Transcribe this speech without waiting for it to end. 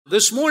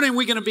this morning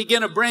we're going to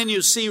begin a brand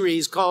new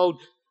series called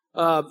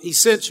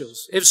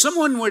Essentials. If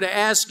someone were to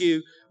ask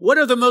you, what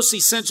are the most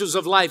essentials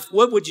of life?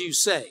 What would you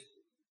say?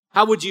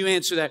 How would you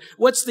answer that?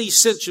 What's the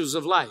essentials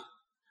of life?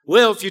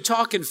 Well, if you're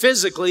talking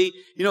physically,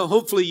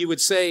 hopefully you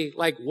would say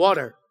like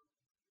water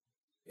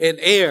and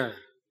air,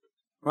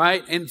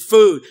 right? And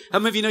food. How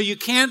many of you know you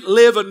can't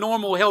live a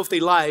normal, healthy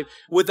life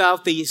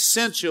without the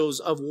essentials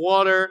of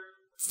water,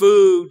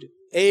 food,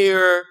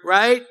 air,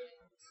 right?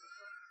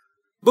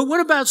 But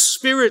what about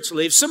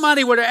spiritually? If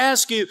somebody were to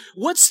ask you,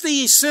 what's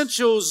the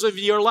essentials of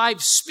your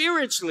life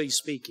spiritually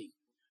speaking?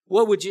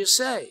 What would you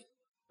say?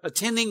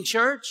 Attending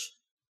church?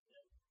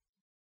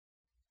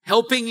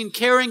 Helping and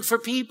caring for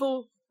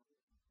people?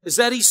 Is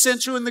that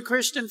essential in the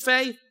Christian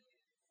faith?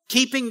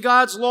 Keeping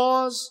God's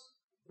laws?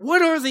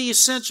 What are the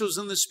essentials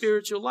in the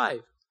spiritual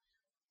life?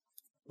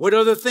 What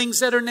are the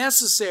things that are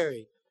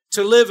necessary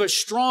to live a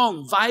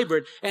strong,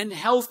 vibrant, and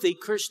healthy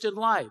Christian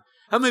life?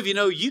 How many of you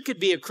know you could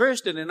be a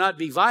Christian and not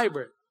be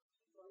vibrant?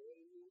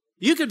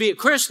 You could be a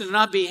Christian and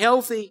not be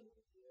healthy.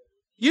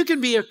 You can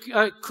be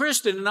a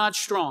Christian and not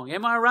strong.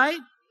 Am I right?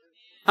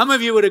 How many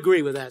of you would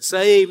agree with that?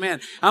 Say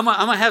amen. I'm going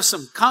to have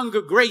some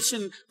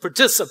congregation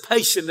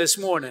participation this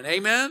morning.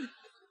 Amen?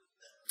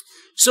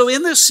 So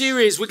in this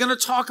series, we're going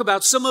to talk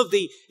about some of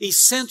the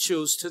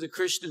essentials to the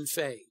Christian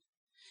faith.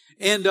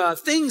 And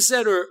things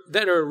that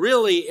are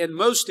really and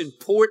most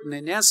important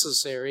and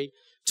necessary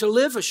to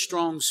live a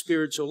strong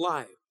spiritual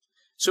life.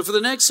 So for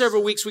the next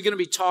several weeks, we're going to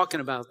be talking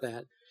about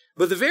that.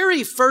 But the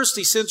very first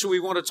essential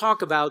we want to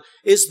talk about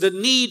is the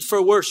need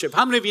for worship.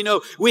 How many of you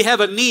know we have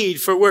a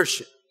need for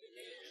worship?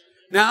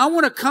 Now, I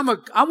want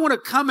to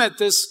come at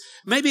this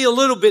maybe a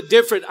little bit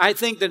different, I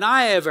think, than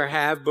I ever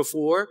have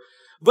before.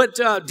 But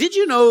did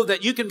you know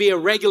that you can be a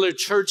regular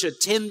church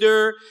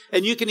attender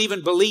and you can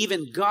even believe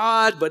in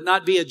God but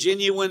not be a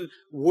genuine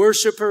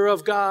worshiper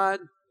of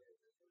God?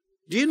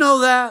 Do you know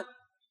that?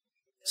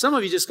 Some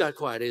of you just got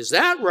quiet. Is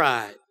that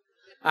right?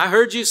 I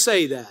heard you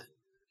say that.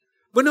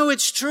 But no,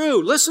 it's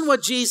true. Listen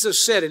what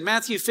Jesus said in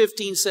Matthew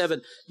 15:7.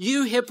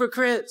 You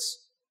hypocrites,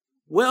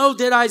 well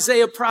did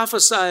Isaiah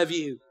prophesy of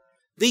you.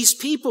 These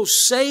people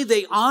say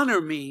they honor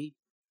me,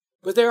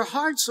 but their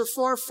hearts are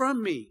far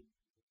from me.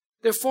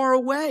 They're far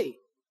away.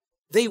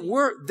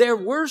 Their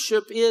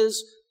worship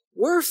is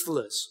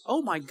worthless.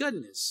 Oh my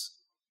goodness.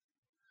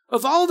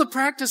 Of all the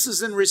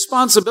practices and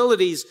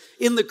responsibilities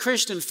in the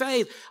Christian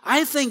faith,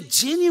 I think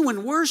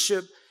genuine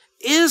worship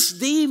is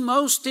the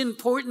most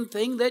important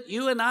thing that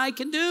you and I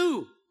can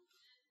do.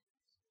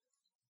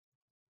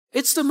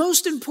 It's the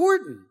most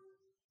important.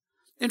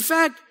 In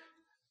fact,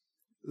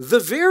 the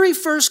very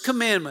first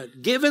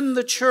commandment given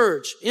the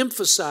church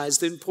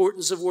emphasized the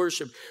importance of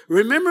worship.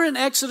 Remember in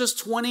Exodus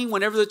 20,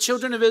 whenever the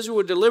children of Israel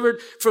were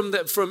delivered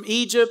from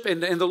Egypt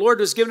and the Lord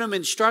was giving them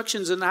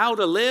instructions on how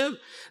to live,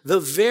 the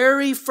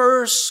very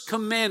first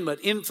commandment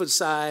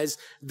emphasized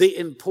the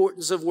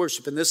importance of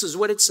worship. And this is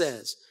what it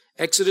says.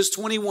 Exodus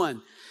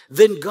 21.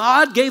 Then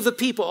God gave the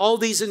people all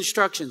these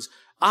instructions.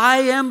 I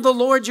am the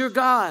Lord your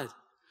God,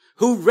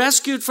 who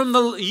rescued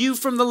you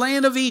from the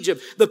land of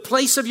Egypt, the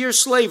place of your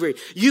slavery.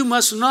 You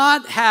must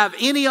not have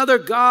any other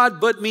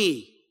God but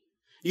me.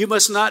 You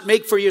must not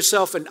make for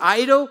yourself an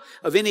idol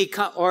of any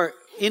kind or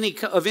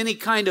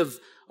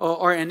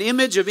an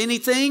image of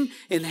anything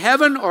in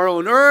heaven or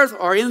on earth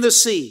or in the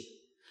sea.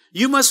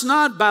 You must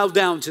not bow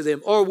down to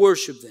them or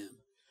worship them.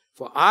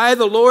 For I,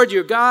 the Lord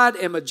your God,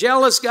 am a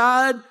jealous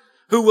God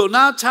who will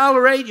not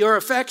tolerate your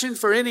affection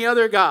for any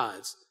other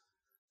gods.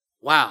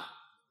 Wow.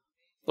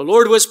 The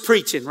Lord was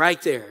preaching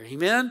right there.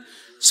 Amen.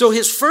 So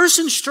his first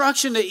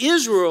instruction to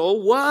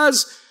Israel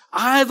was,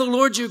 I, the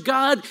Lord your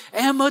God,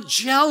 am a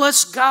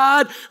jealous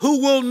God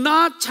who will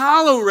not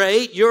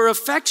tolerate your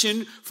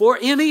affection for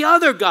any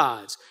other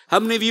gods. How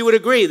many of you would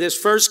agree this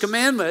first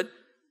commandment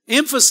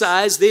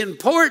emphasized the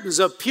importance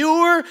of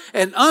pure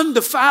and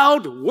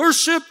undefiled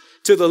worship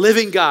to the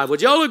living God?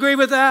 Would y'all agree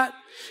with that?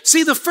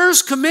 See, the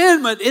first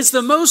commandment is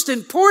the most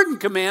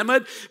important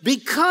commandment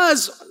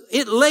because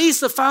it lays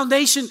the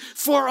foundation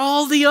for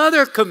all the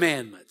other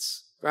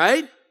commandments,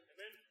 right?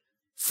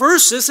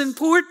 First is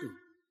important.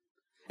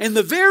 And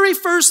the very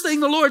first thing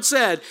the Lord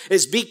said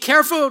is be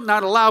careful,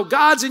 not allow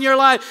gods in your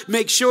life.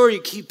 Make sure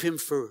you keep him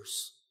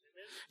first.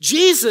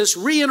 Jesus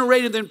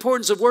reiterated the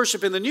importance of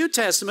worship in the New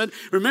Testament.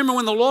 Remember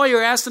when the lawyer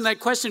asked him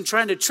that question,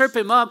 trying to trip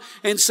him up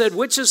and said,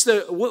 what's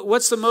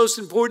the most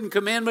important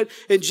commandment?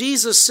 And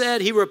Jesus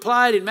said, he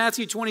replied in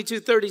Matthew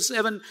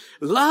 22:37,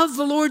 love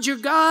the Lord your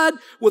God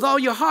with all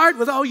your heart,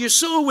 with all your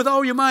soul, with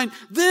all your mind.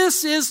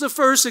 This is the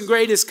first and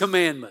greatest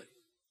commandment.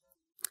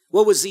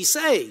 What was he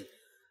saying?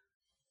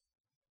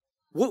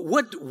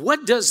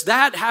 What does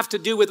that have to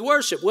do with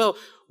worship? Well,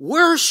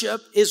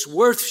 worship is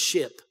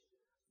worthship.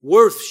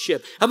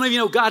 Worthship. How many of you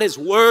know God is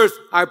worth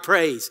our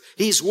praise?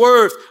 He's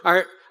worth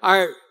our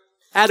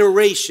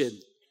adoration.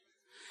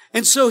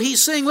 And so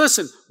he's saying,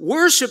 listen,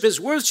 worship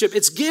is worship.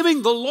 It's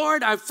giving the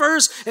Lord our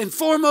first and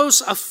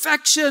foremost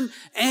affection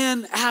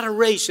and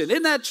adoration.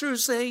 Isn't that true,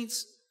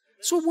 saints?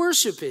 That's what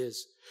worship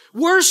is.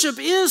 Worship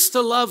is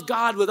to love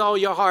God with all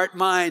your heart,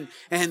 mind,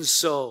 and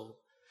soul.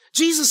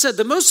 Jesus said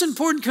the most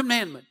important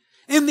commandment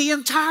in the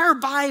entire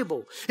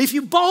Bible, if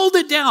you boiled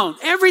it down,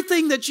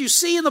 everything that you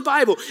see in the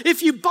Bible,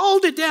 if you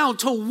boiled it down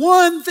to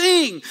one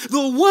thing,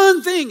 the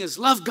one thing is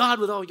love God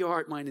with all your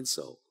heart, mind, and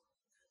soul.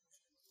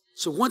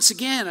 So once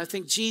again, I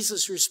think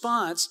Jesus'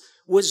 response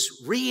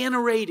was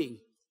reiterating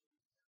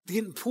the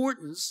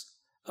importance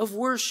of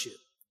worship.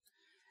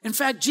 In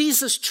fact,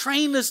 Jesus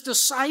trained his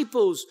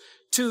disciples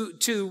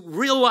to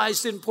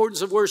realize the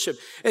importance of worship.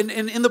 And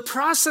in the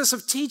process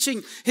of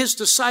teaching his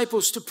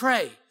disciples to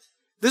pray,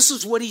 this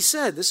is what he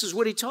said. This is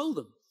what he told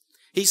them.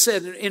 He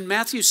said in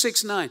Matthew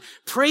 6:9,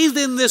 pray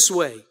then this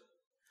way,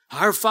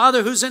 our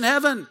Father who's in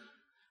heaven,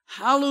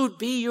 hallowed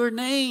be your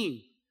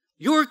name.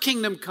 Your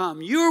kingdom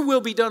come, your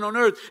will be done on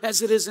earth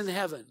as it is in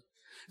heaven.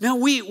 Now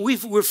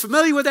we're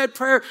familiar with that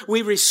prayer.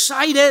 We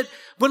recite it.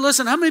 But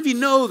listen, how many of you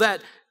know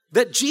that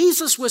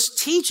Jesus was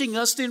teaching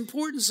us the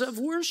importance of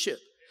worship?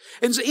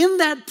 And so in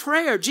that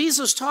prayer,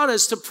 Jesus taught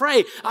us to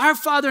pray, our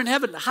Father in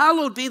heaven,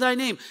 hallowed be thy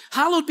name.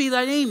 Hallowed be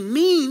thy name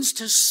means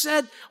to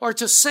set or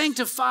to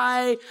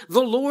sanctify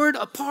the Lord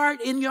apart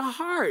in your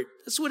heart.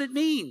 That's what it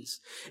means.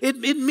 It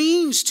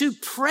means to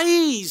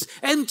praise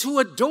and to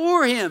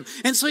adore him.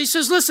 And so he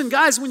says, listen,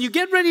 guys, when you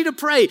get ready to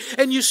pray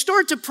and you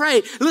start to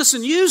pray,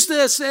 listen, use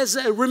this as,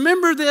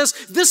 remember this.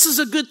 This is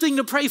a good thing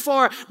to pray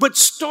for, but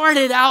start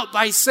it out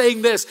by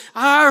saying this,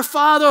 our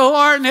Father who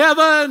art in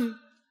heaven,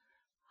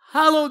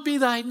 hallowed be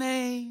thy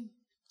name.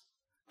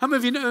 How many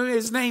of you know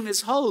his name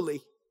is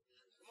holy?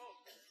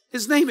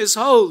 His name is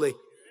holy.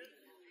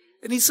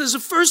 And he says the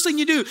first thing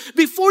you do,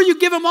 before you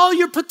give him all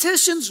your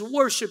petitions,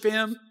 worship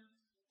him.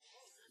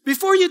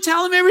 Before you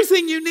tell him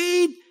everything you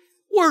need,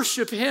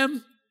 worship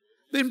him.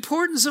 The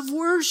importance of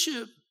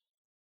worship.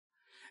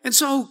 And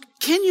so,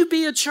 can you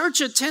be a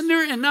church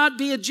attender and not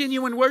be a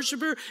genuine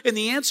worshiper? And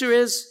the answer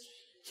is,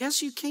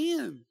 yes, you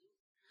can.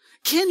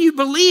 Can you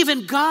believe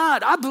in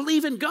God? I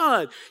believe in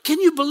God. Can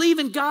you believe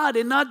in God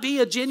and not be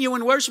a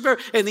genuine worshiper?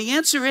 And the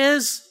answer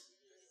is,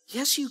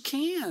 yes, you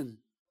can.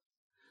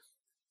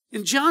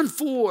 In John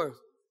 4,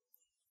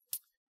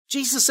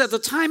 Jesus said, the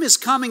time is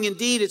coming,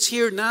 indeed, it's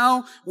here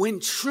now,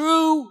 when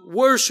true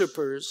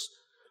worshipers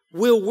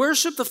will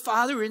worship the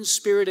Father in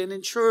spirit and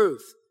in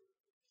truth.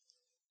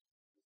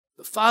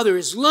 The Father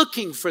is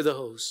looking for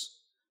those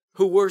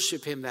who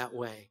worship him that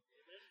way.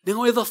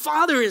 Now, if the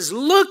Father is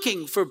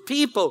looking for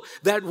people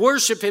that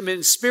worship him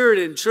in spirit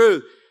and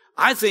truth,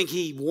 I think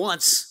he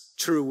wants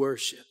true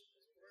worship.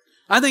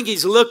 I think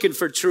he's looking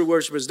for true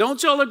worshipers.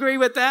 Don't y'all agree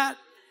with that?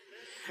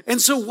 And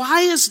so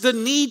why is the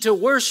need to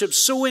worship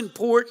so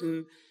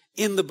important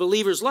in the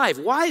believer's life?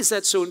 Why is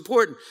that so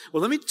important?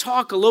 Well, let me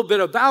talk a little bit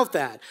about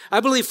that. I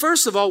believe,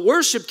 first of all,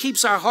 worship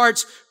keeps our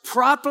hearts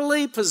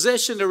properly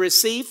positioned to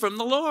receive from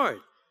the Lord.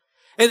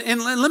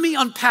 And let me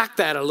unpack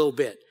that a little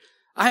bit.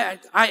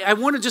 I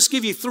want to just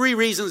give you three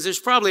reasons. There's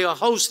probably a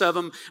host of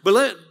them,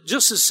 but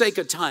just for the sake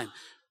of time.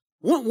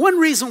 One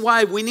reason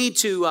why we need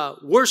to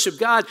worship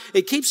God,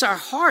 it keeps our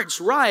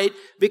hearts right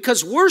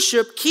because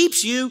worship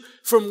keeps you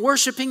from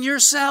worshiping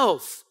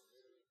yourself.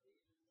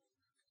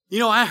 You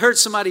know, I heard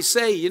somebody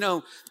say,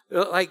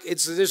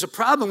 there's a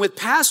problem with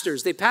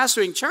pastors. They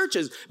pastor in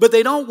churches, but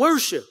they don't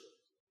worship.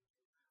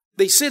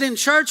 They sit in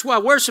church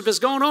while worship is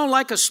going on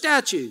like a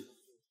statue.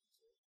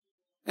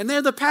 And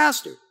they're the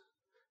pastor.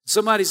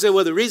 Somebody said,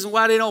 well, the reason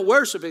why they don't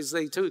worship is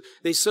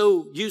they're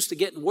so used to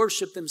getting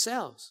worship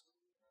themselves.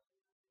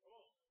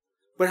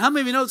 But how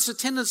many of you know it's a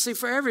tendency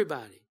for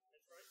everybody?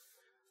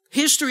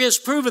 History has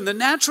proven the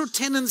natural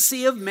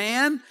tendency of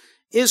man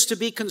is to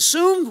be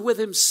consumed with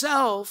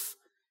himself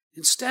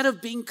instead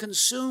of being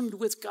consumed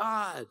with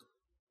God.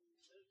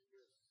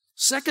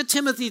 2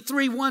 Timothy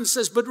 3:1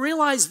 says, but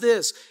realize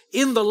this,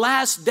 in the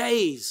last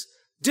days,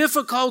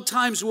 difficult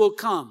times will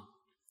come.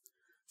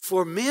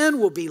 For men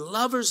will be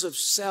lovers of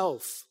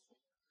self,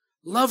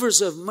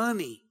 lovers of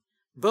money,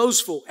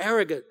 boastful,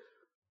 arrogant,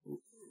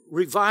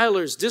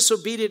 revilers,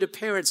 disobedient to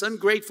parents,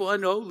 ungrateful,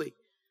 unholy.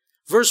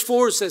 Verse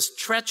 4 says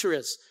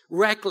treacherous,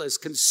 reckless,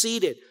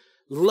 conceited,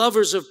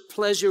 lovers of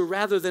pleasure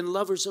rather than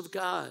lovers of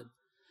God.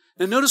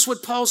 Now notice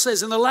what Paul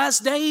says. In the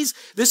last days,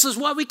 this is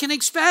what we can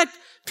expect.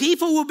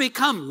 People will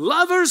become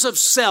lovers of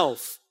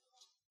self,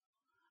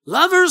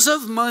 lovers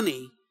of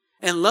money,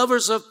 and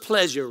lovers of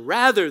pleasure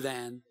rather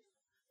than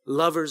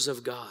lovers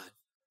of God.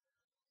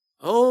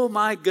 Oh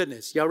my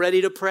goodness. Y'all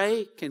ready to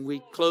pray? Can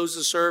we close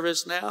the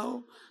service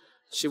now?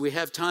 Should we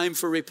have time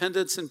for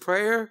repentance and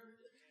prayer?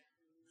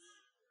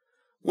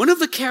 One of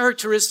the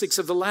characteristics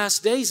of the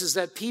last days is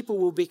that people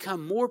will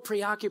become more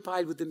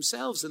preoccupied with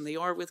themselves than they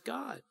are with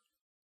God.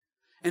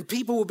 And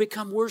people will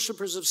become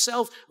worshipers of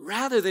self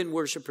rather than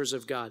worshipers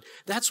of God.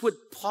 That's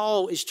what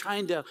Paul is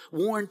trying to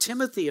warn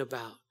Timothy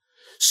about.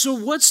 So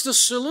what's the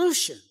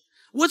solution?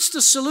 What's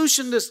the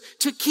solution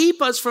to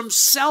keep us from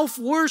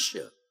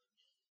self-worship?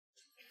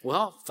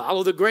 Well,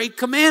 follow the great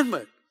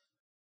commandment.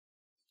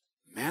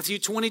 Matthew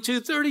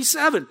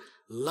 22:37.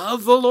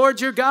 Love the Lord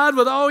your God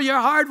with all your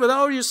heart, with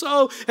all your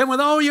soul, and with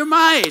all your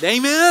might.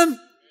 Amen?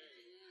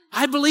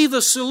 I believe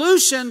the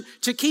solution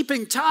to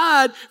keeping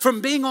Todd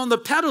from being on the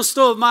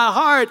pedestal of my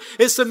heart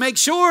is to make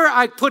sure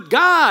I put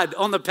God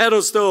on the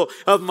pedestal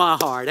of my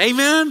heart.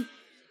 Amen?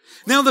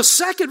 Now, the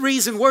second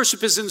reason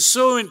worship is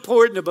so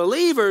important to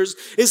believers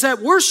is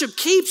that worship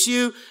keeps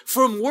you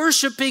from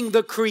worshiping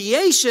the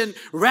creation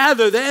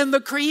rather than the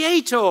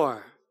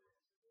Creator.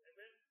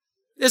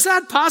 Is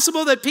that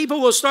possible that people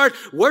will start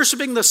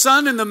worshiping the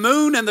sun and the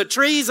moon and the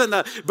trees and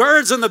the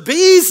birds and the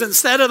bees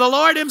instead of the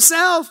Lord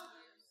Himself?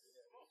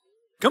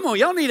 Come on,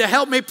 y'all need to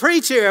help me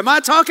preach here. Am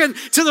I talking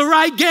to the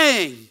right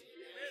gang?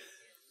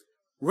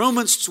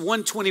 Romans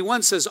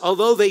 1:21 says,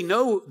 although they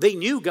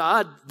knew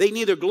God, they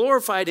neither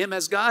glorified Him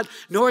as God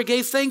nor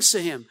gave thanks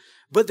to Him.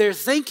 But their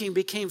thinking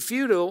became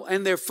futile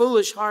and their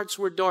foolish hearts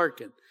were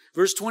darkened.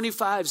 Verse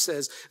 25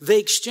 says, they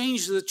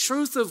exchanged the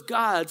truth of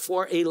God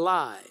for a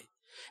lie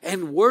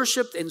and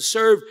worshiped and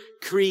served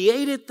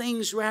created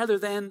things rather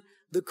than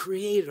the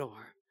Creator,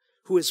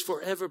 who is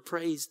forever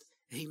praised.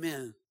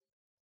 Amen.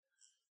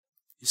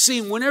 You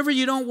see, whenever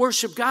you don't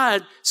worship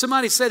God,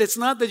 somebody said it's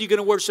not that you're going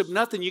to worship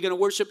nothing, you're going to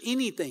worship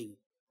anything.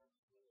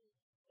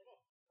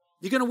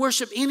 You're going to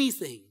worship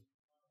anything.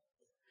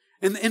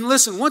 And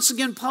listen, once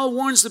again, Paul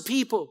warns the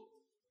people.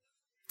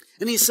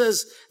 And he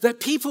says that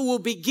people will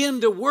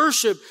begin to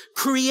worship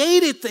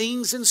created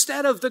things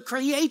instead of the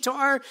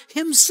Creator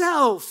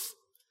Himself.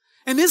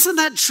 And isn't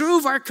that true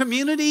of our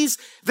communities?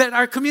 That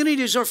our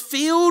communities are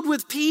filled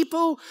with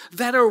people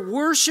that are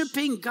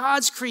worshiping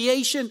God's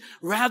creation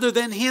rather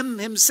than Him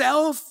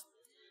Himself?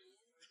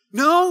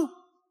 No?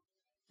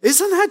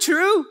 Isn't that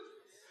true?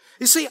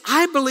 You see,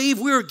 I believe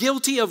we're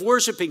guilty of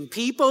worshiping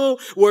people,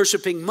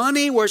 worshiping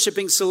money,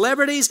 worshiping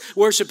celebrities,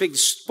 worshiping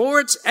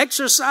sports,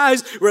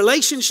 exercise,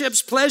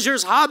 relationships,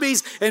 pleasures,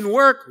 hobbies, and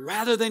work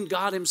rather than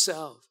God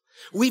Himself.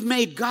 We've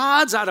made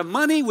gods out of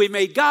money. We've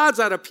made gods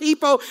out of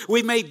people.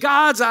 We've made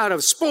gods out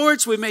of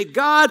sports. We've made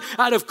God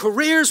out of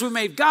careers. We've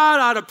made God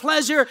out of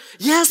pleasure.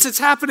 Yes, it's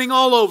happening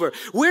all over.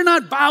 We're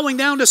not bowing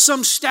down to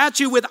some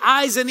statue with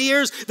eyes and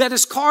ears that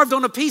is carved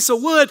on a piece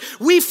of wood.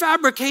 We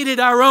fabricated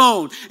our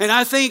own. And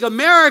I think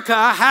America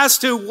has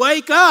to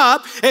wake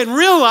up and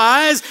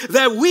realize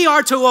that we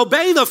are to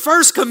obey the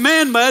first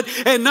commandment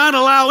and not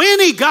allow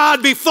any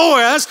God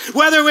before us,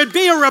 whether it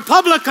be a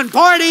Republican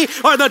Party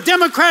or the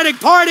Democratic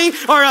Party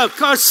or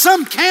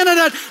some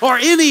candidate or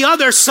any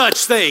other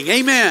such thing.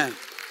 Amen.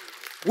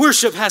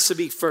 Worship has to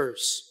be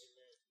first.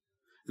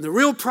 And the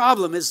real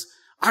problem is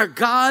our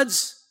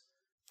gods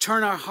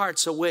turn our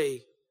hearts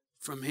away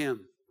from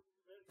Him.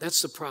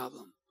 That's the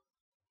problem.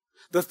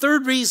 The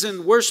third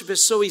reason worship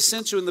is so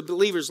essential in the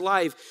believer's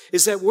life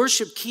is that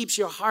worship keeps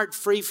your heart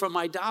free from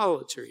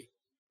idolatry.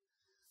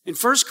 In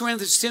 1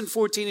 Corinthians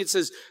 10:14 it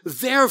says,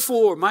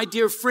 therefore, my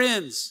dear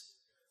friends,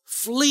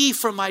 flee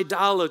from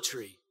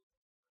idolatry.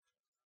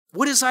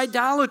 What is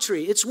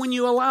idolatry? It's when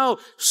you allow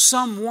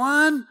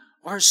someone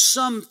or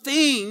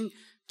something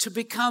to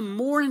become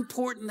more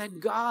important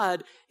than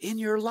God in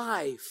your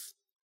life.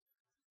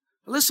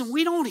 Listen,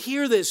 we don't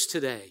hear this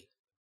today.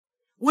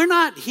 We're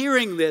not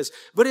hearing this.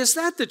 But is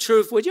that the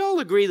truth? Would you all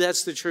agree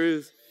that's the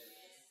truth?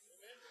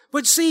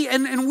 But see,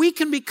 and we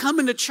can be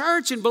coming to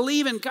church and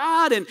believe in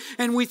God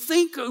and we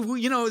think,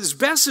 as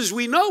best as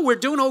we know, we're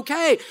doing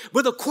okay.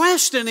 But the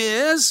question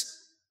is,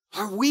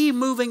 are we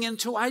moving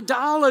into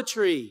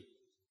idolatry?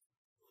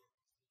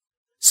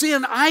 See,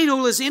 an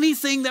idol is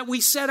anything that we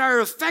set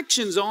our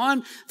affections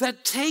on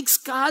that takes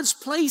God's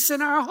place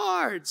in our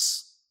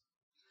hearts.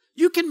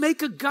 You can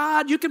make a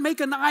god, you can make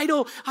an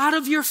idol out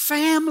of your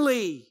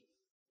family.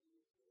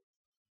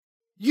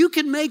 You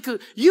can make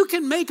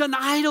an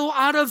idol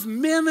out of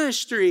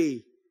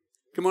ministry.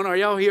 Come on, are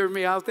y'all hearing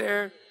me out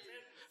there?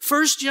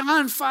 1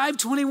 John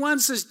 5:21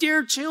 says,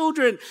 dear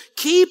children,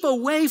 keep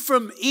away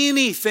from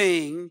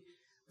anything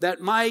that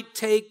might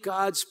take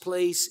God's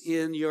place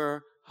in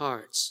your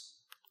hearts.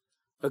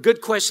 A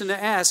good question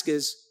to ask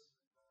is,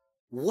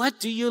 what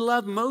do you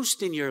love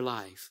most in your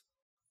life?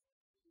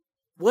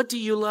 What do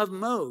you love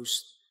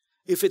most?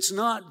 If it's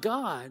not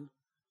God,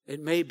 it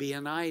may be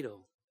an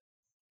idol.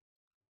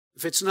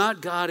 If it's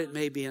not God, it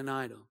may be an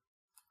idol.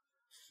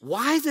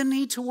 Why the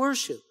need to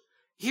worship?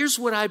 Here's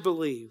what I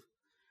believe.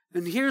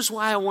 And here's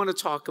why I want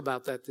to talk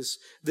about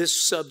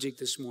this subject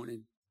this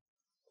morning.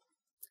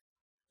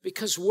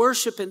 Because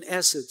worship, in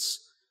essence,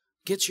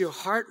 gets your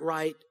heart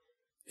right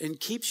and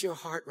keeps your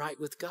heart right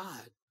with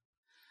God.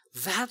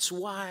 That's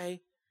why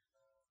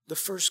the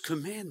first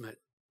commandment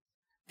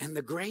and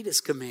the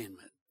greatest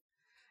commandment,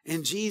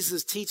 and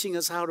Jesus teaching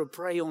us how to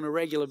pray on a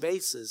regular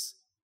basis,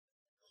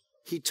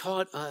 He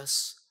taught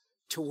us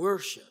to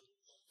worship.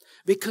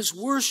 Because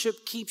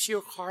worship keeps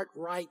your heart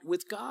right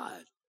with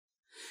God.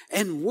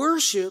 And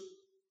worship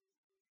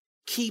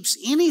keeps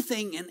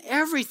anything and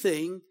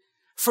everything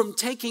from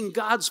taking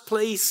God's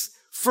place,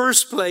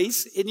 first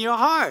place in your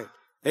heart.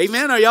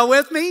 Amen? Are y'all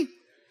with me?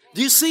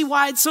 Do you see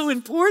why it's so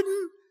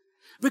important?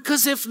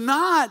 Because if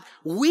not,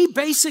 we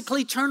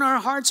basically turn our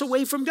hearts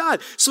away from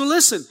God. So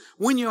listen,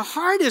 when your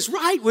heart is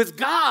right with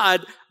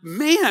God,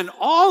 man,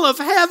 all of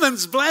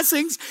heaven's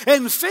blessings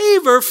and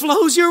favor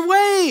flows your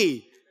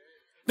way.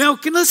 Now,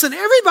 listen,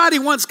 everybody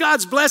wants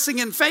God's blessing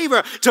and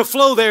favor to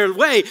flow their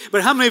way.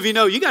 But how many of you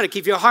know you got to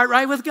keep your heart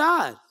right with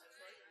God?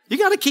 You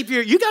got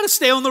to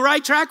stay on the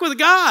right track with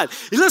God.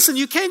 Listen,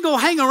 you can't go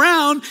hang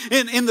around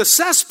in the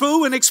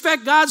cesspool and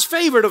expect God's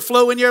favor to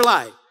flow in your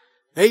life.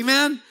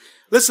 Amen.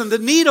 Listen, the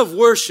need of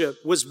worship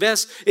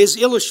is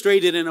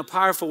illustrated in a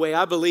powerful way,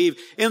 I believe,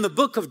 in the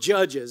book of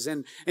Judges.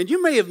 And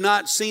you may have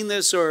not seen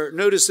this or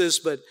noticed this,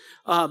 but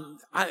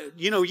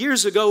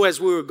years ago as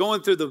we were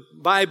going through the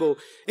Bible,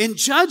 in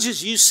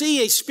Judges you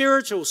see a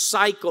spiritual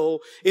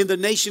cycle in the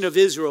nation of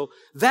Israel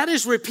that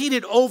is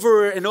repeated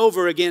over and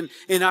over again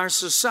in our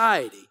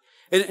society.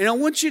 And I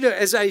want you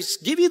to, as I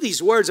give you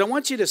these words, I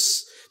want you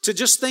to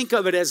just think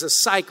of it as a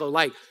cycle,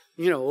 like,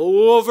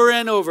 over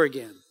and over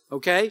again,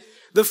 okay?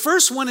 The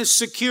first one is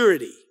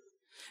security.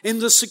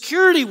 And the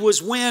security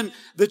was when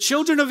the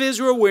children of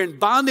Israel were in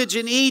bondage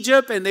in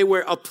Egypt and they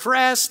were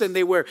oppressed and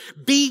they were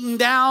beaten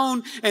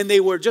down and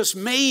they were just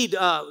made,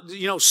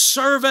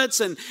 servants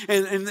and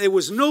there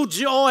was no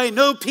joy,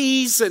 no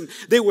peace, and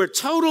they were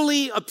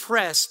totally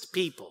oppressed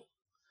people.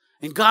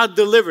 And God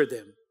delivered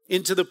them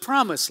into the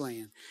promised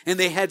land and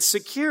they had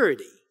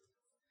security.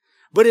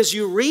 But as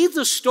you read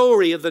the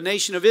story of the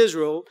nation of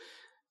Israel,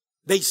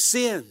 they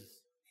sinned.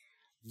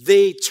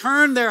 They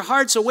turned their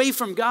hearts away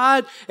from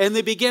God and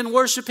they began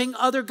worshiping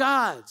other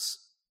gods.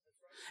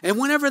 And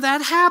whenever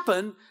that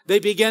happened, they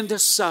began to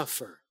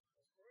suffer.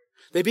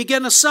 They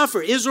began to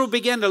suffer. Israel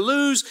began to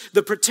lose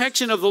the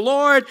protection of the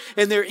Lord,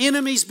 and their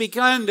enemies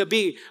began to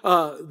be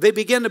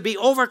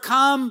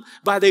overcome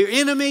by their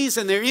enemies,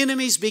 and their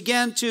enemies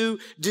began to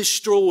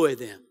destroy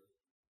them.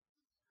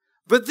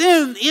 But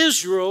then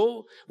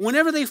Israel,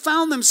 whenever they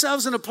found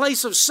themselves in a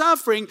place of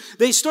suffering,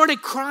 they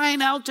started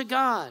crying out to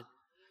God.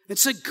 And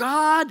said,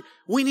 God,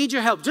 we need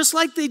your help. Just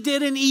like they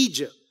did in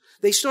Egypt.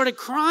 They started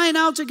crying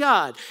out to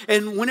God.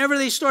 And whenever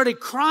they started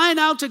crying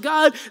out to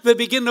God, they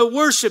began to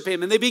worship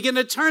Him. And they began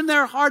to turn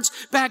their hearts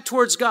back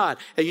towards God.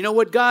 And you know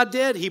what God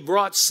did? He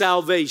brought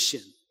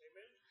salvation.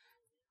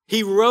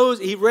 He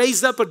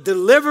raised up a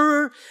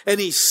deliverer and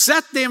He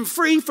set them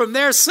free from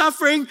their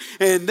suffering.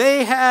 And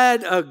they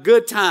had a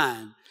good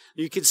time.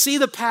 You can see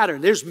the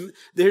pattern.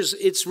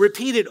 It's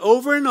repeated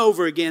over and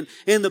over again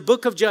in the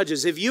book of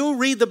Judges. If you'll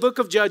read the book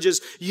of Judges,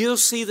 you'll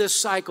see this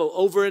cycle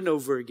over and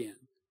over again.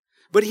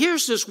 But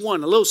here's just a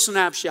little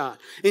snapshot.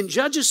 In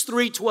Judges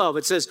 3:12,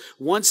 it says,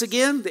 once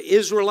again, the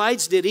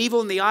Israelites did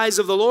evil in the eyes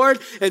of the Lord.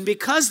 And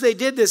because they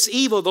did this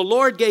evil, the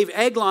Lord gave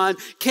Eglon,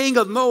 king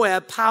of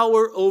Moab,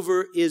 power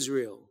over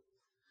Israel.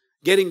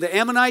 Getting the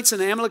Ammonites and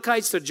the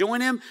Amalekites to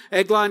join him,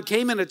 Eglon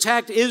came and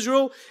attacked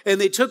Israel, and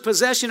they took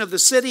possession of the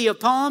city of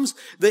palms.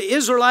 The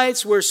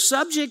Israelites were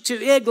subject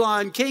to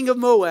Eglon, king of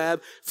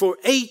Moab, for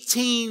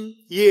 18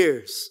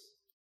 years.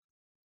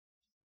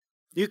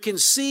 You can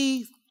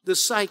see the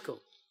cycle.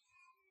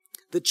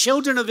 The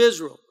children of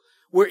Israel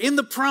were in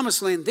the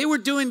promised land. They were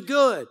doing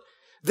good.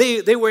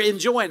 They were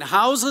enjoying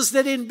houses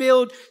they didn't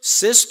build,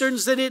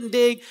 cisterns they didn't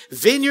dig,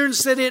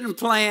 vineyards they didn't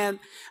plant.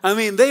 I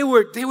mean, they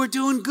were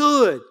doing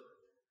good.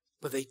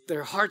 But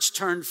their hearts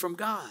turned from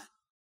God.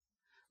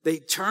 They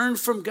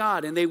turned from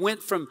God and they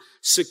went from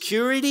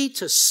security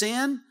to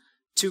sin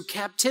to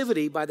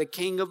captivity by the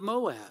king of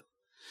Moab.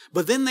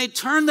 But then they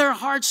turned their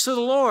hearts to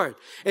the Lord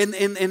and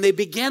they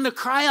began to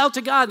cry out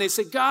to God. And they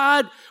said,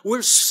 God,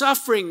 we're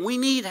suffering. We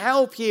need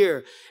help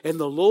here. And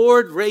the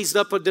Lord raised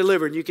up a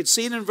deliverer. And you can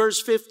see it in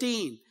verse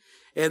 15.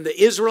 And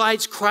the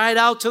Israelites cried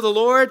out to the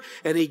Lord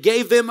and He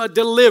gave them a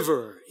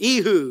deliverer,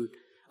 Ehud,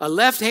 a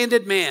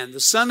left-handed man, the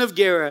son of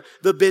Gera,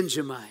 the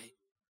Benjamite.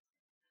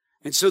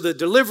 And so the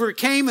deliverer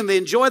came and they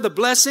enjoyed the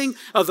blessing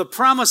of the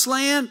promised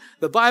land.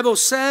 The Bible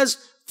says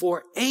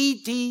for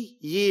 80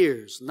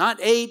 years, not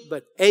 8,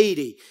 but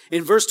 80.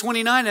 In verse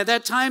 29, at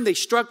that time they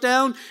struck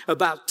down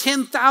about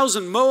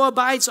 10,000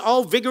 Moabites,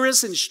 all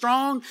vigorous and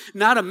strong.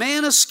 Not a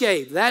man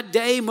escaped. That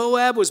day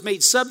Moab was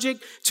made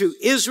subject to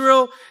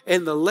Israel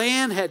and the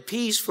land had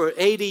peace for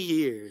 80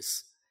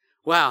 years.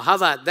 Wow, how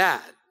about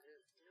that?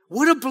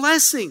 What a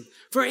blessing.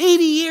 For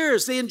 80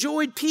 years they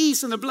enjoyed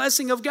peace and the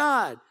blessing of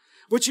God.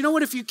 But you know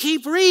what? If you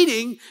keep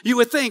reading, you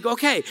would think,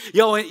 okay,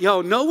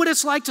 y'all know what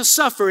it's like to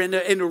suffer and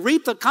to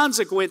reap the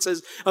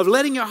consequences of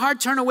letting your heart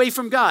turn away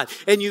from God.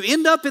 And you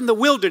end up in the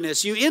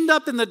wilderness. You end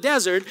up in the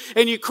desert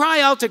and you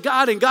cry out to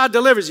God and God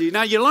delivers you.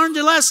 Now you learned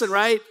your lesson,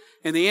 right?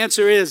 And the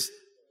answer is,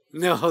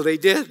 no, they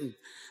didn't.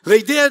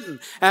 They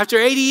didn't. After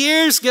 80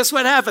 years, guess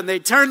what happened? They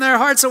turned their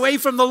hearts away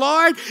from the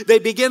Lord. They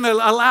began to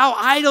allow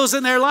idols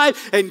in their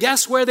life. And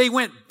guess where they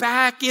went?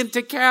 Back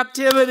into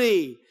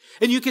captivity.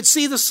 And you could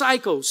see the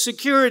cycle: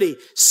 security,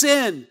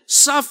 sin,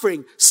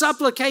 suffering,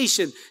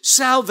 supplication,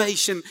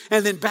 salvation,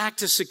 and then back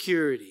to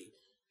security.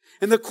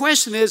 And the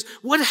question is,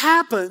 what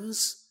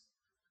happens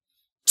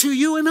to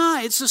you and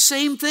I? It's the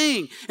same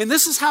thing. And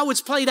this is how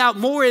it's played out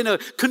more in a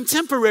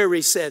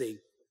contemporary setting.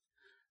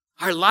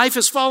 Our life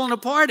is falling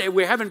apart and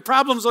we're having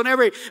problems on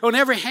every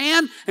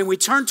hand, and we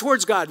turn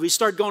towards God. We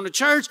start going to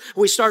church.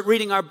 We start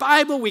reading our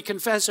Bible. We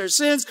confess our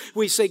sins.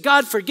 We say,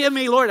 God, forgive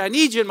me. Lord, I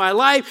need you in my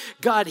life.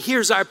 God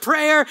hears our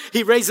prayer.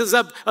 He raises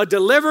up a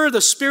deliverer.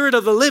 The Spirit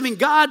of the living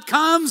God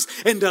comes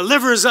and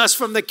delivers us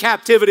from the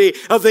captivity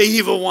of the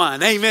evil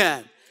one.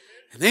 Amen.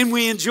 And then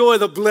we enjoy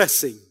the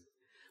blessing.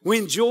 We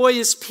enjoy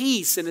His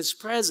peace and His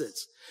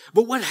presence.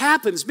 But what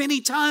happens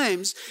many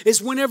times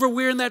is whenever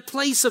we're in that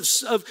place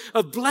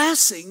of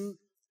blessing,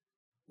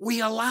 we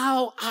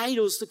allow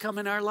idols to come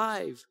in our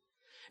life.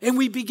 And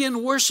we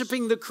begin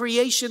worshiping the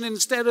creation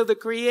instead of the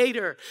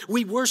Creator.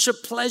 We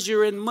worship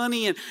pleasure and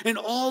money and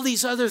all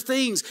these other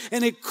things.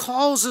 And it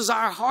causes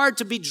our heart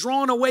to be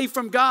drawn away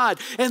from God.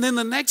 And then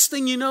the next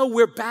thing you know,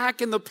 we're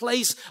back in the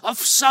place of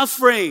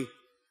suffering.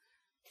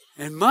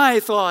 And my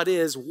thought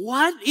is,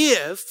 what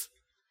if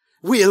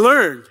we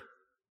learned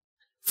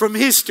from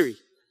history,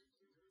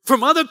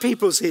 from other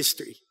people's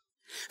history,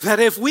 that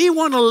if we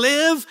want to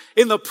live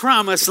in the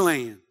promised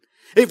land,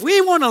 if we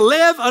want to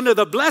live under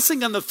the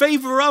blessing and the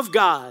favor of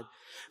God,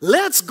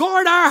 let's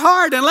guard our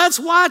heart and let's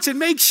watch and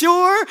make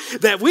sure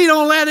that we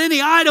don't let any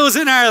idols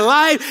in our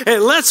life,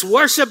 and let's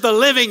worship the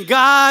living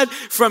God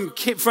from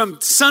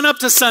sun up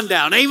to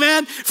sundown.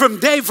 Amen.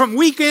 From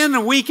week in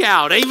and week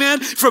out.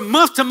 Amen. From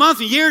month to month,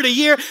 year to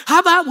year. How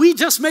about we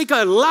just make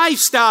a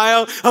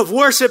lifestyle of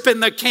worshiping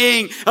the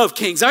King of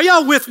Kings? Are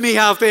y'all with me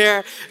out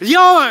there?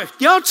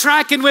 Y'all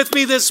tracking with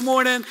me this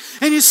morning?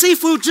 And you see,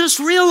 if we'll just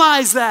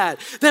realize that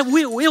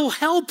it'll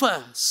help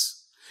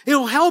us.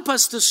 It'll help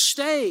us to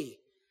stay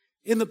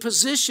in the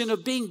position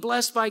of being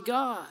blessed by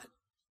God.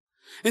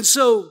 And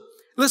so,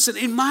 listen,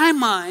 in my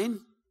mind,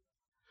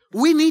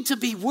 we need to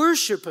be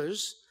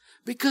worshipers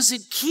because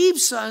it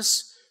keeps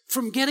us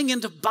from getting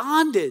into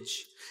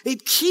bondage.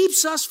 It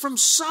keeps us from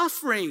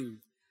suffering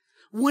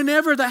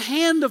whenever the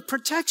hand of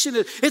protection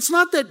is. It's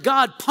not that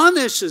God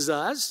punishes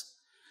us.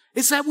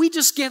 It's that we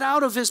just get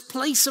out of His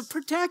place of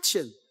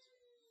protection.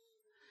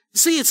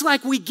 See, it's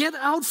like we get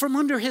out from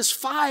under His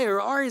fire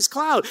or His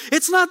cloud.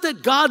 It's not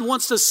that God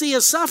wants to see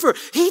us suffer.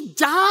 He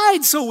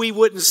died so we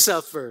wouldn't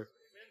suffer.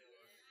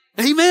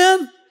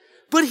 Amen?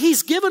 But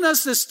He's given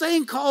us this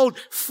thing called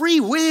free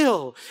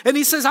will. And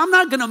He says, I'm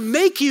not going to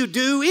make you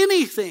do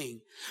anything.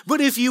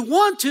 But if you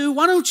want to,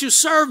 why don't you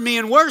serve me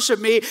and worship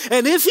me?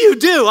 And if you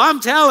do,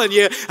 I'm telling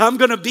you, I'm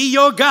going to be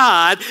your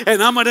God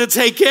and I'm going to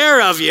take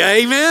care of you.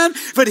 Amen?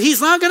 But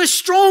He's not going to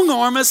strong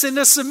arm us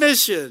into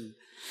submission.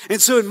 And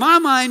so in my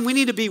mind, we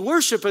need to be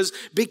worshipers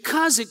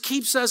because it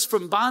keeps us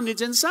from bondage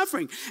and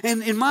suffering.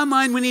 And in my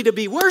mind, we need to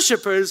be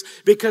worshipers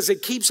because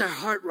it keeps our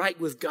heart right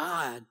with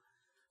God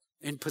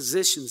and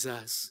positions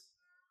us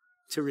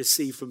to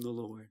receive from the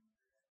Lord.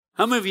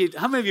 How many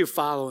of you are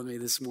following me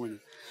this morning?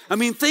 I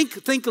mean, think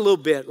a little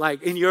bit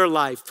like in your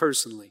life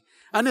personally.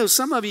 I know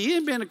some of you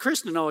ain't been a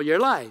Christian all your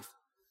life,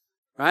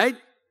 right?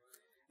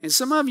 And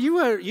some of you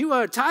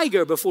were a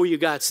tiger before you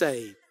got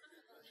saved.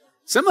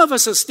 Some of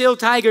us are still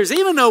tigers,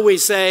 even though we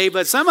say,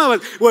 but some of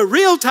us were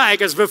real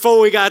tigers before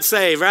we got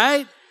saved,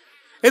 right?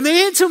 And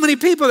there ain't too many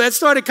people that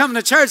started coming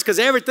to church because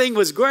everything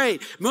was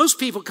great. Most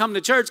people come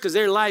to church because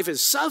their life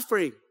is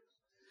suffering.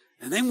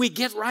 And then we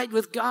get right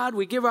with God.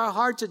 We give our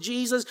heart to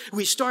Jesus.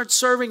 We start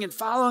serving and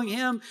following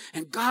Him.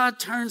 And God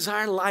turns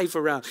our life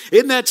around.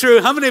 Isn't that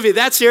true? How many of you,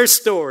 that's your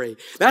story?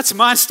 That's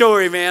my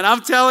story, man. I'm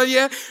telling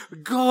you,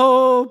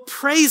 go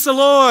praise the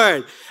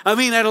Lord. I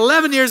mean, at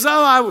 11 years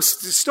old, I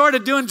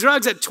started doing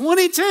drugs. At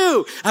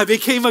 22, I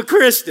became a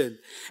Christian.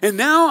 And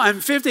now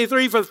I'm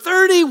 53. For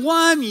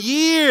 31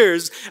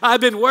 years, I've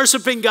been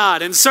worshiping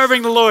God and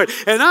serving the Lord.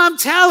 And I'm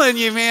telling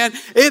you, man,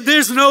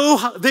 there's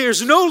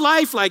no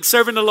life like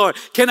serving the Lord.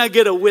 Can I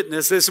get a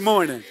witness this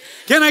morning?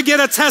 Can I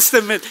get a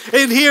testament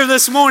in here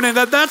this morning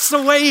that that's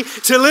the way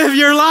to live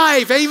your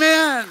life?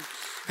 Amen.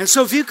 And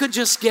so if you could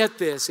just get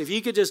this, if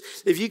you could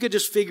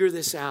just figure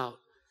this out,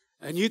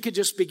 and you could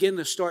just begin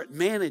to start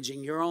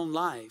managing your own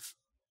life.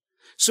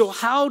 So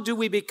how do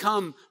we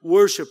become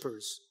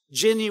worshipers,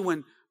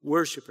 genuine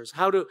worshipers?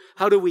 How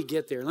do we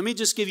get there? Let me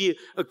just give you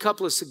a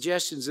couple of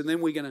suggestions, and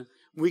then we're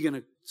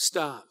gonna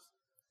stop.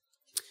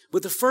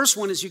 But the first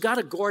one is you got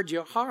to guard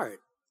your heart.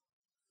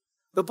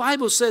 The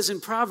Bible says in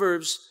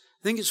Proverbs,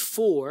 I think it's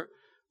 4,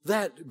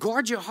 that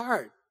guard your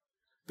heart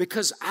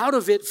because out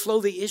of it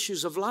flow the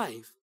issues of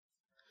life.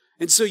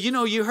 And so,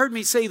 you heard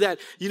me say that,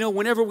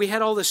 whenever we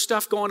had all this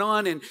stuff going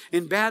on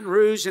in Baton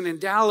Rouge and in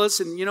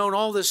Dallas and, and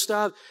all this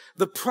stuff,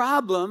 the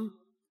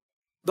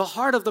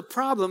heart of the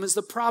problem is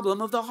the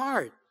problem of the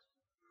heart.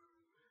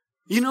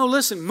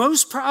 Listen,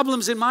 most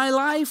problems in my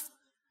life,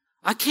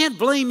 I can't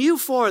blame you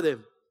for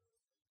them.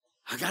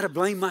 I got to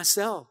blame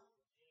myself.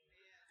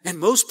 And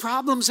most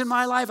problems in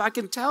my life, I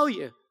can tell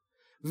you,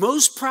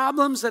 most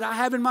problems that I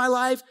have in my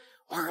life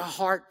are a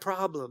heart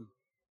problem.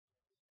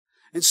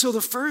 And so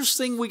the first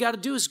thing we got to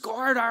do is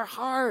guard our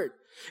heart.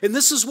 And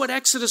this is what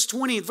Exodus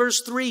 20,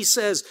 verse 3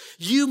 says,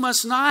 you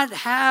must not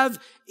have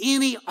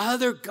any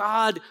other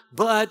God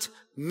but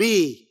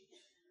me.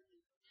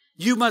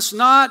 You must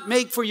not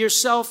make for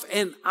yourself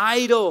an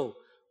idol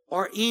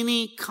or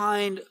any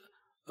kind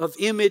of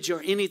image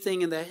or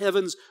anything in the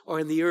heavens or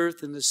in the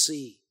earth and the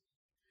sea.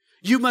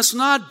 You must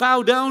not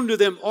bow down to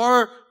them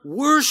or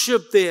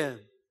worship them.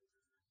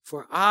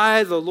 For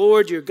I, the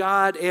Lord your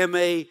God, am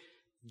a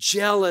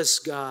jealous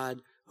God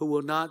who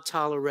will not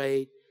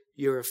tolerate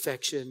your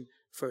affection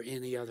for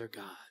any other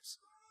gods.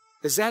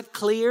 Is that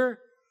clear?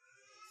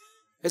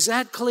 Is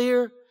that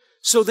clear?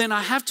 So then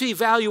I have to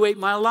evaluate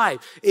my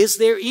life. Is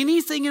there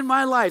anything in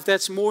my life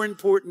that's more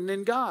important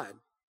than God?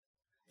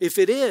 If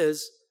it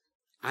is,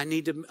 I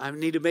need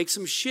to make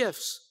some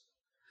shifts.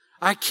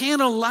 I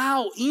can't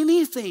allow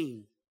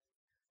anything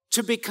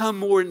to become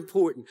more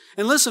important.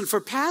 And listen, for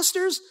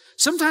pastors,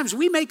 sometimes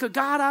we make a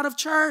God out of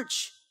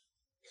church,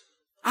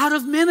 out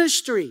of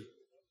ministry.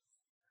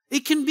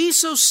 It can be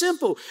so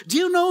simple. Do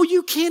you know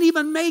you can't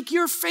even make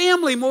your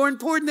family more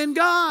important than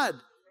God?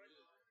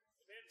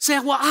 Say,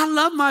 well, I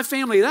love my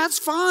family. That's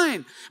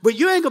fine. But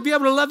you ain't going to be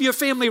able to love your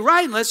family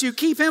right unless you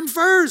keep Him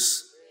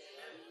first.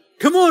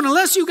 Come on,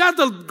 unless you got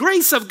the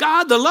grace of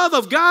God, the love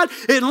of God,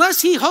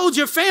 unless He holds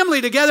your family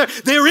together,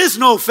 there is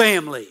no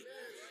family.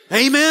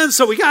 Amen.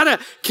 So we got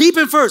to keep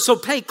Him first. So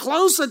pay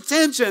close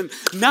attention,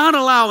 not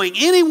allowing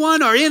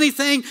anyone or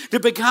anything to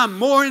become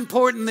more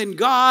important than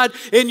God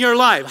in your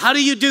life. How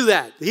do you do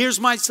that? Here's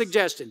my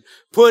suggestion.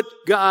 Put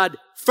God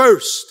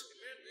first.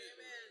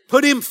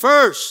 Put Him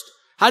first.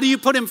 How do you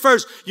put Him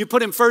first? You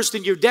put Him first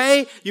in your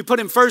day. You put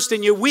Him first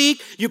in your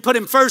week. You put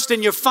Him first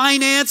in your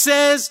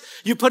finances.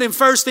 You put Him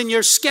first in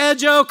your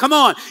schedule. Come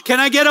on. Can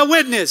I get a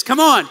witness?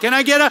 Come on. Can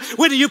I get a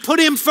witness? You put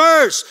Him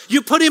first.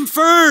 You put Him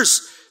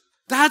first.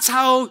 That's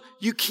how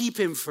you keep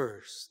Him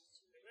first.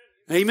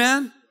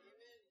 Amen?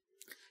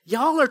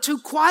 Y'all are too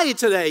quiet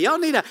today. Y'all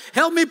need to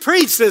help me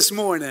preach this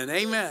morning.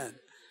 Amen.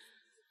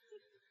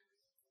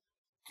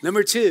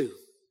 Number 2,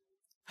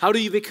 how do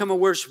you become a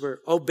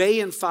worshiper? Obey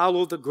and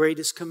follow the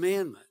greatest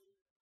commandment.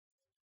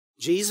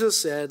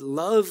 Jesus said,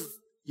 love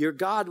your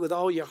God with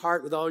all your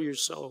heart, with all your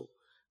soul,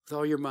 with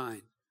all your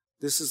mind.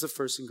 This is the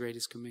first and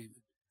greatest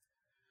commandment.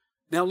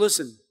 Now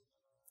listen,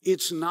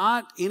 it's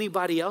not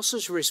anybody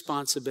else's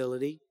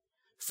responsibility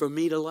for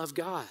me to love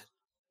God.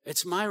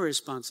 It's my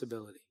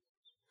responsibility.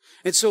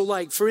 And so,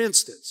 like, for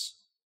instance,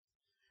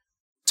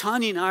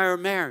 Tanya and I are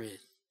married.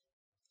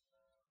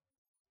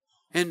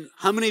 And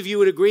how many of you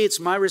would agree it's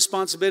my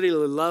responsibility to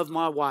love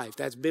my wife?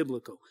 That's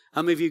biblical.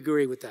 How many of you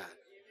agree with that?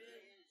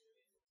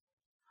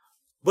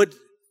 But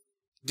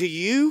do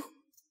you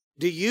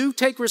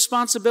take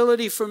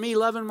responsibility for me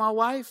loving my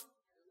wife?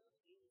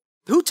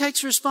 Who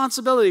takes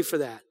responsibility for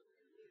that?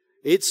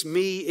 It's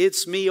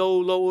me, oh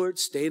Lord,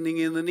 standing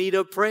in the need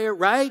of prayer,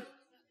 right?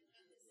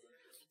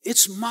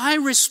 It's my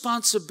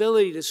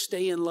responsibility to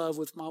stay in love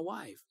with my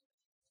wife.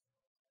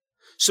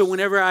 So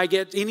whenever I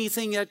get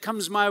anything that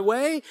comes my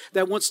way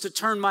that wants to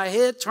turn my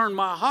head, turn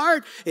my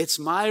heart, it's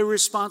my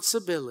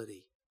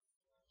responsibility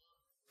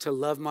to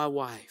love my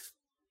wife.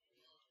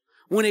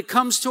 When it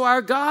comes to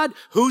our God,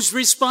 whose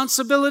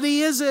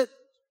responsibility is it?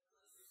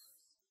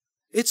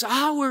 It's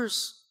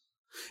ours.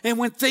 And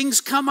when things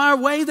come our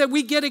way that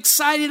we get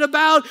excited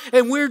about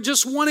and we're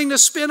just wanting to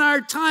spend our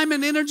time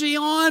and energy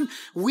on,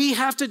 we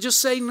have to just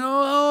say,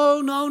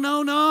 no.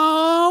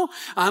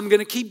 I'm going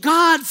to keep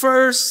God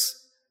first.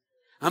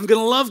 I'm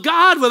going to love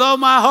God with all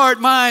my heart,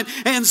 mind,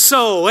 and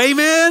soul.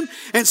 Amen?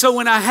 And so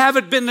when I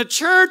haven't been to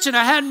church and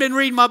I hadn't been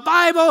reading my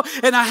Bible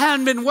and I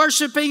hadn't been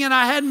worshiping and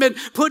I hadn't been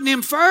putting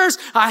Him first,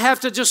 I have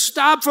to just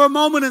stop for a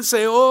moment and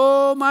say,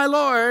 oh, my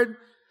Lord.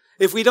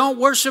 If we don't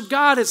worship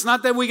God, it's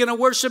not that we're going to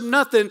worship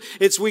nothing.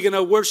 It's we're going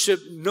to worship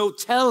no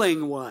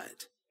telling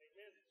what.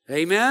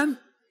 Amen?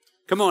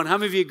 Come on, how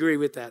many of you agree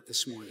with that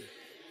this morning?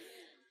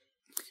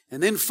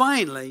 And then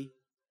finally,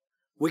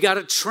 we got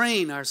to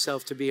train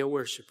ourselves to be a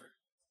worshiper.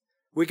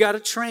 We got to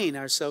train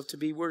ourselves to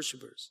be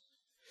worshipers.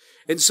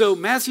 And so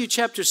Matthew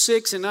chapter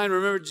 6 and 9,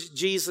 remember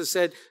Jesus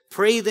said,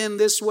 pray then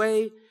this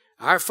way.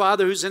 Our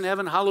Father who's in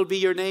heaven, hallowed be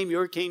your name.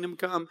 Your kingdom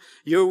come.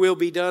 Your will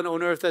be done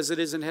on earth as it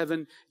is in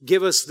heaven.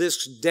 Give us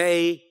this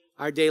day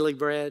our daily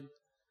bread.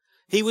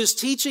 He was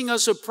teaching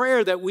us a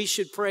prayer that we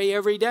should pray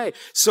every day.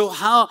 So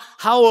how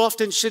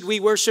often should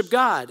we worship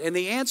God? And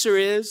the answer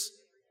is,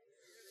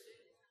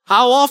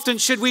 how often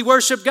should we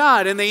worship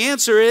God? And the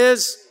answer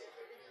is,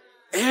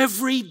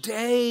 every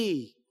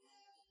day.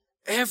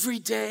 Every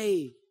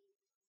day.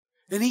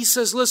 And He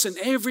says, listen,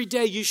 every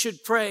day you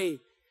should pray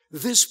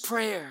this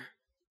prayer.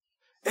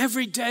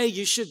 Every day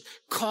you should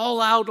call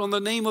out on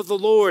the name of the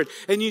Lord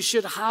and you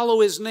should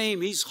hallow His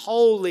name. He's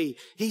holy.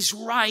 He's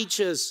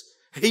righteous.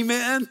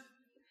 Amen.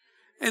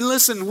 And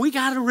listen, we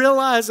got to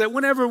realize that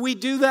whenever we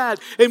do that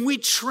and we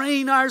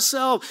train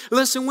ourselves,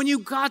 listen, when you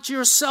got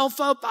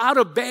yourself up out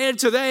of bed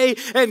today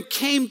and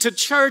came to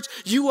church,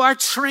 you are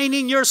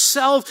training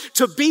yourself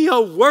to be a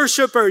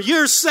worshiper.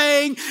 You're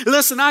saying,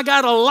 listen, I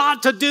got a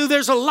lot to do.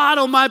 There's a lot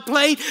on my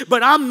plate,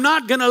 but I'm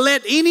not going to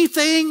let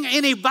anything,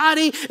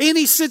 anybody,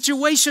 any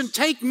situation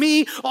take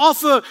me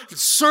off of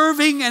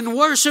serving and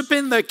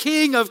worshiping the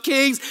King of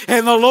Kings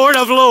and the Lord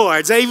of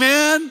Lords.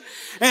 Amen.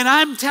 And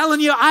I'm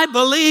telling you, I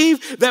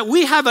believe that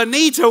we have a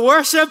need to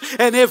worship.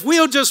 And if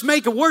we'll just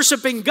make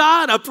worshiping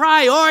God a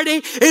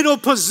priority, it'll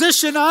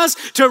position us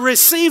to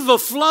receive the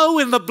flow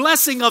and the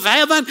blessing of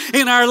heaven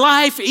in our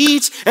life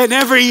each and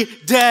every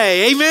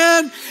day.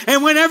 Amen?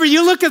 And whenever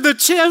you look at the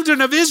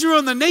children of Israel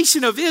and the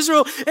nation of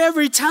Israel,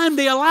 every time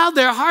they allowed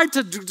their heart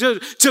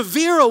to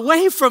veer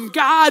away from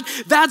God,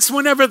 that's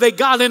whenever they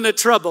got into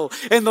trouble.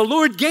 And the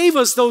Lord gave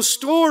us those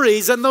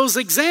stories and those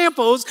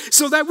examples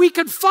so that we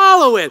could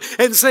follow it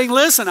and say,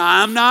 listen,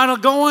 I'm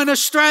not going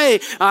astray.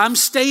 I'm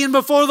staying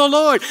before the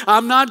Lord.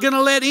 I'm not going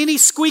to let any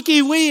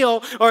squeaky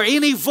wheel or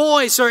any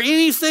voice or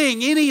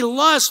anything, any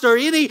lust or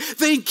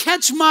anything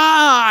catch my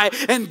eye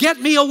and get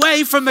me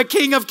away from the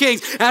King of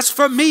Kings. As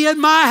for me and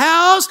my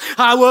house,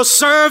 I will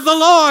serve the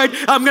Lord.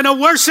 I'm going to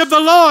worship the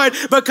Lord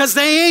because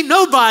there ain't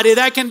nobody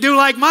that can do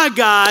like my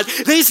God.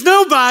 There's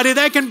nobody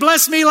that can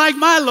bless me like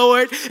my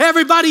Lord.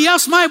 Everybody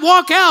else might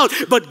walk out,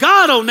 but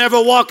God will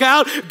never walk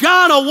out.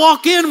 God will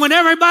walk in when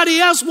everybody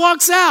else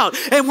walks out.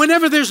 And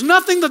whenever there's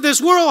nothing that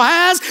this world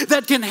has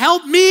that can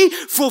help me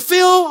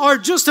fulfill or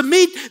just to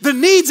meet the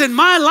needs in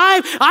my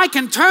life, I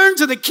can turn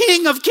to the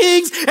King of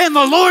Kings and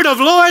the Lord of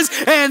Lords,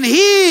 and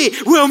He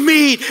will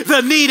meet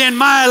the need in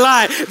my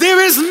life.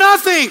 There is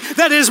nothing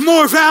that is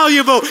more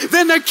valuable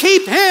than to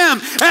keep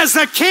Him as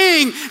the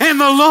King and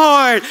the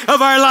Lord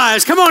of our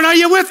lives. Come on, are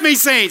you with me,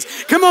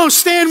 saints? Come on,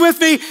 stand with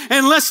me,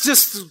 and let's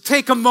just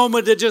take a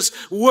moment to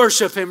just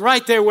worship Him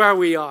right there where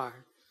we are.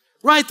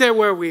 Right there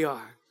where we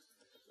are.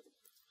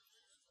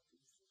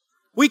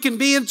 We can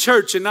be in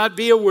church and not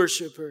be a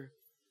worshiper.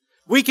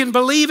 We can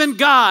believe in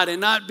God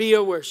and not be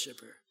a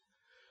worshiper.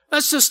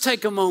 Let's just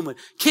take a moment.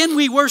 Can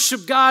we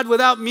worship God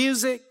without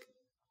music?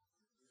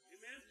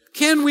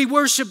 Can we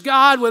worship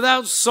God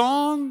without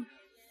song?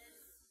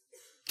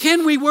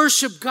 Can we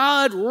worship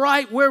God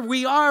right where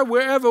we are,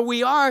 wherever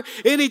we are,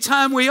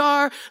 anytime we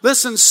are?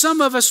 Listen, some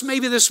of us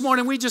maybe this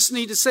morning, we just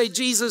need to say,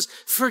 Jesus,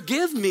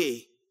 forgive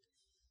me.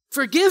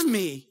 Forgive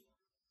me.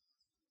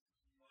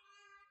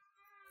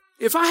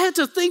 If I had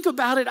to think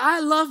about it,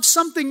 I love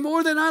something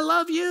more than I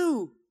love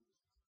you.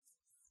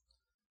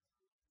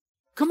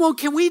 Come on,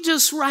 can we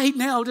just right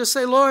now just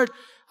say, Lord,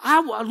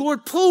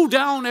 Lord, pull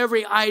down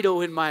every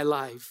idol in my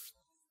life.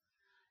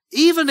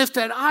 Even if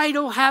that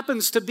idol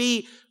happens to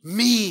be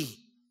me.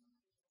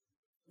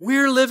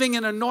 We're living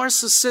in a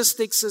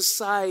narcissistic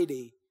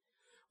society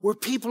where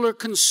people are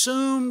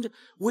consumed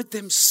with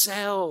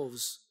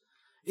themselves.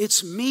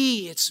 It's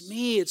me,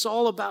 it's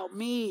all about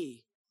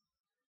me.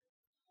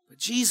 But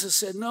Jesus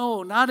said,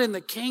 no, not in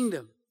the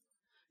kingdom.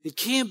 It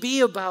can't be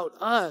about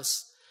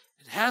us.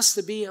 It has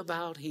to be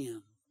about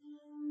Him.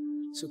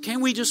 So can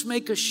we just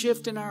make a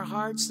shift in our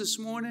hearts this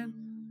morning?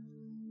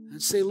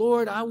 And say,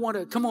 Lord, I want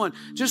to, come on,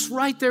 just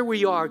right there where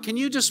you are. Can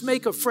you just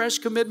make a fresh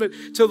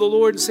commitment to the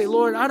Lord and say,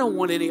 Lord, I don't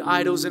want any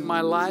idols in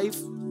my life.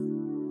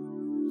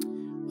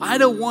 I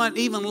don't want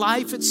even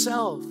life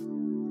itself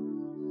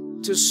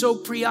to so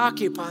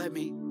preoccupy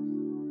me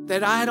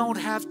that I don't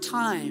have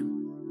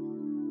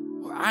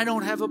time or I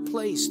don't have a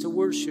place to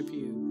worship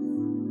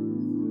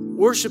you.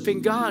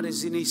 Worshiping God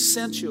is an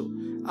essential,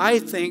 I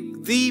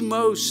think, the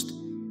most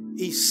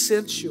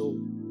essential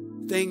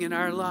thing in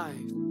our life.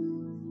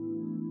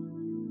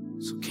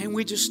 So can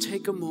we just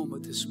take a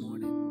moment this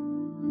morning?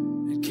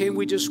 And can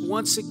we just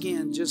once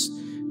again just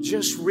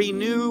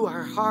renew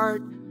our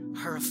heart,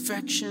 our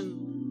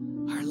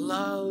affection, our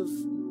love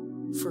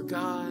for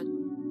God?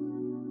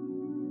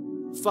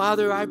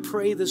 Father, I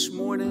pray this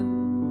morning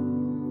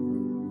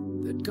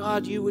that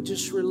God, you would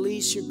just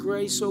release your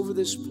grace over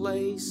this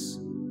place.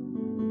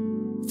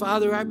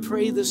 Father, I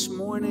pray this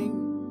morning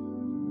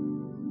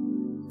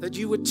that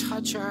you would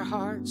touch our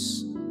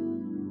hearts.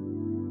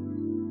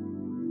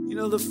 You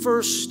know, the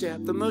first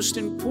step, the most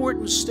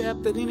important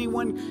step that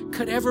anyone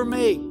could ever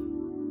make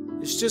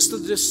is just the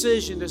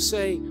decision to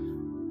say,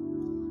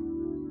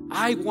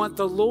 I want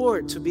the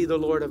Lord to be the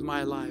Lord of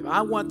my life.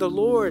 I want the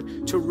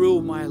Lord to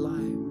rule my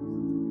life.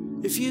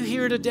 If you're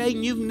here today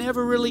and you've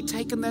never really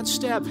taken that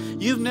step,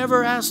 you've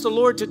never asked the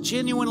Lord to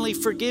genuinely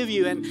forgive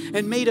you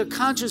and made a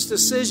conscious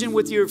decision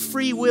with your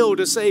free will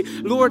to say,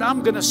 Lord,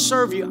 I'm going to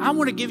serve you. I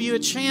want to give you a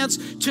chance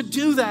to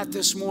do that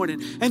this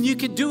morning. And you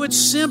can do it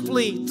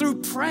simply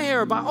through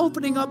prayer by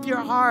opening up your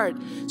heart.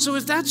 So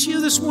if that's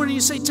you this morning,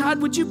 you say,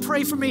 Todd, would you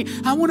pray for me?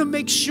 I want to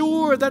make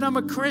sure that I'm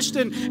a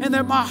Christian and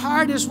that my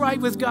heart is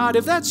right with God.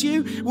 If that's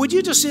you, would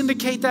you just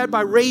indicate that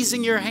by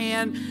raising your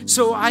hand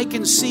so I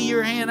can see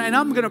your hand? And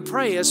I'm going to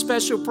pray a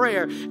special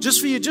prayer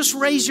just for you. Just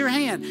raise your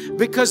hand,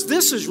 because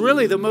this is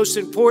really the most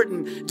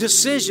important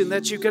decision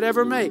that you could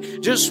ever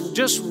make.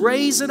 Just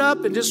raise it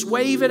up and just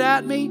wave it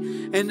at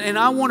me, and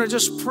I want to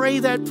just pray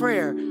that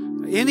prayer.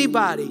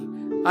 Anybody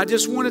I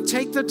just want to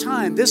take the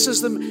time. This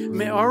is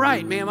all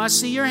right, ma'am, I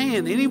see your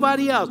hand.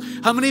 Anybody else?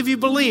 How many of you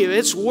believe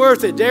it's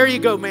worth it? There you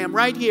go, ma'am,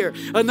 right here.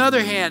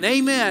 Another hand.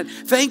 Amen.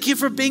 Thank you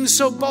for being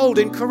so bold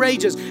and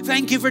courageous.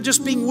 Thank you for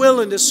just being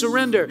willing to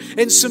surrender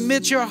and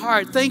submit your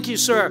heart. Thank you,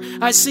 sir.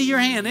 I see your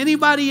hand.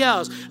 Anybody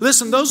else?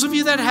 Listen, those of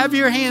you that have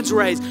your hands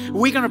raised,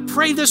 we're going to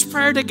pray this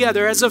prayer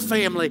together as a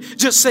family.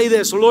 Just say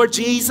this, Lord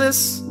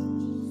Jesus,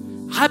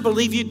 I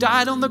believe you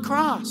died on the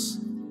cross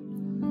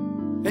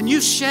and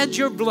you shed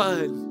your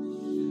blood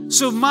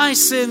so my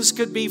sins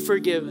could be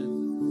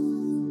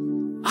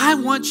forgiven. I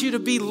want you to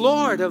be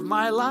Lord of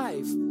my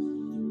life.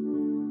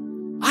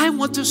 I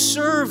want to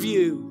serve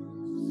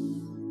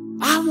you.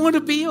 I want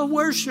to be a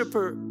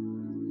worshiper.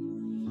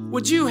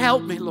 Would you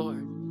help me,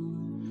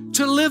 Lord,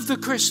 to live the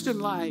Christian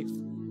life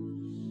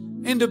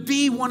and to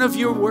be one of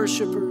your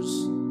worshipers?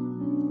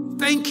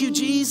 Thank you,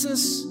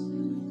 Jesus,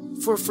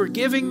 for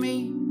forgiving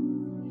me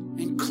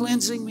and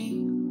cleansing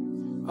me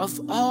of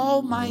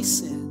all my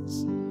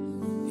sins.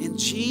 In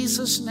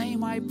Jesus'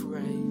 name I pray.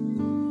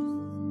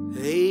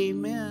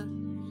 Amen.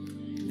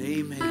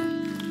 Amen.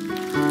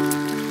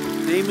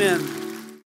 Amen.